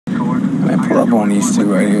I'm on these two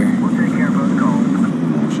right here.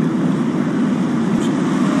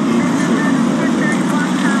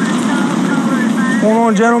 What's going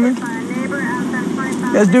on, gentlemen?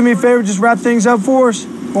 You guys do me a favor, just wrap things up for us.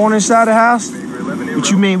 Going inside the house. What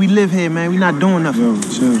you mean? We live here, man. We not doing nothing. Yo,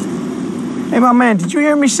 chill. Hey, my man, did you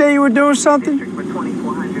hear me say you were doing something?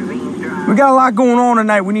 We got a lot going on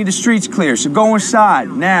tonight. We need the streets clear, so go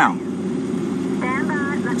inside, now.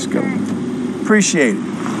 Let's go. Appreciate it.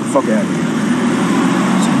 Fuck out of here.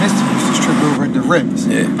 So Misty used to strip over at the Ritz.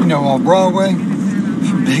 Yeah. You know, on Broadway.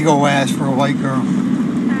 Big ol' ass for a white girl.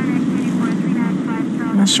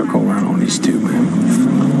 Man, circle around on these two, man.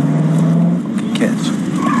 Fucking kids.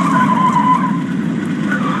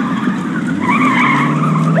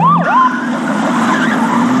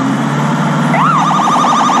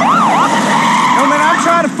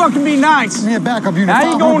 Fucking be nice. Yeah, back up, you. Now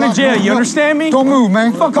you going to jail, you understand me? Don't move,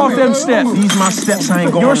 man. Fuck off them steps. These my steps, I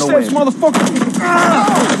ain't going Your nowhere. steps, motherfucker.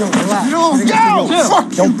 Yo,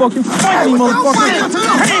 Don't fucking fight me, motherfucker.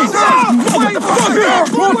 Hands up, motherfucker.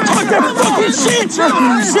 Don't talk that fucking shit. Say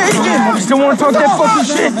it again. Still want to talk that fucking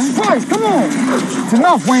shit? Price, come on. It's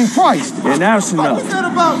enough, Wayne Price. Yeah, now it's enough. What's that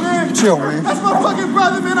about, man? Chill, man. That's my fucking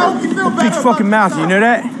brother, man. I hope you feel better. Big fucking mouth, you know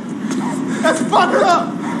that? That's fucked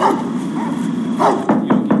up.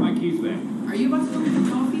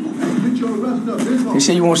 They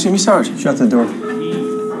say you want to see me, Sergeant? Shut the door.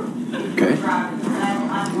 Okay.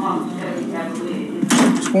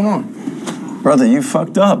 What's going on? Brother, you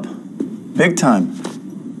fucked up. Big time.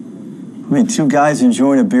 I mean, two guys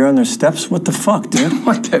enjoying a beer on their steps? What the fuck, dude?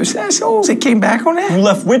 What, those assholes? They came back on that? You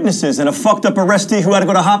left witnesses and a fucked up arrestee who had to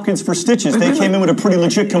go to Hopkins for stitches. They came in with a pretty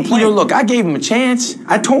legit complaint. You know, look, I gave them a chance.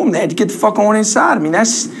 I told them they had to get the fuck on inside. I mean,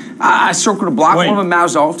 that's... I circled a block, one of them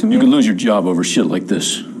mouths off to me. You could lose your job over shit like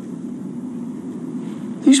this.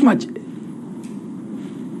 These my...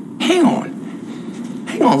 Hang on.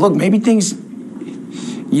 Hang on, look, maybe things,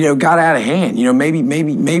 you know, got out of hand. You know,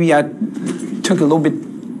 maybe I took a little bit...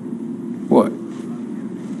 What?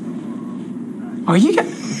 Oh, you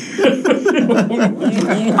guys...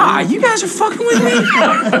 you guys are fucking with me?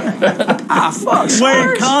 Fuck.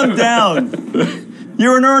 Wait, calm down.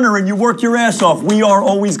 You're an earner and you work your ass off. We are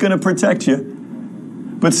always going to protect you.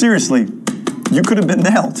 But seriously, you could have been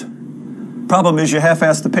nailed. Problem is you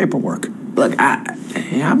half-assed the paperwork. Look,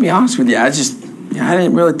 I'll be honest with you. I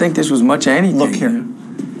didn't really think this was much of anything. Look here.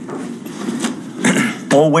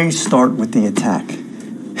 Always start with the attack.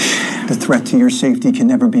 The threat to your safety can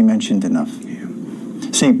never be mentioned enough. Yeah.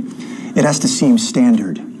 See, it has to seem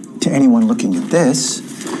standard to anyone looking at this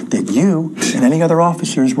that you and any other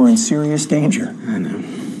officers were in serious danger. I know.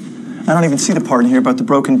 I don't even see the part in here about the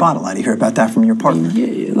broken bottle. I did hear about that from your partner.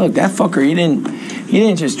 Yeah, look, that fucker, he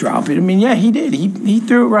didn't just drop it. I mean, yeah, he did. He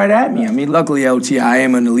threw it right at me. I mean, luckily, LT, I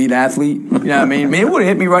am an elite athlete. You know what I mean? It would have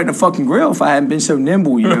hit me right in the fucking grill if I hadn't been so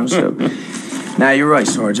nimble, you know, so... Nah, you're right,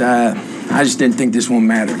 Sarge. I just didn't think this one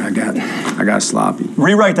mattered. I got sloppy.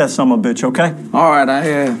 Rewrite that son of a bitch, okay? All right,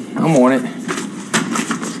 I'm on it.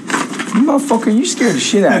 You motherfucker, you scared the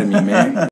shit out of me, man.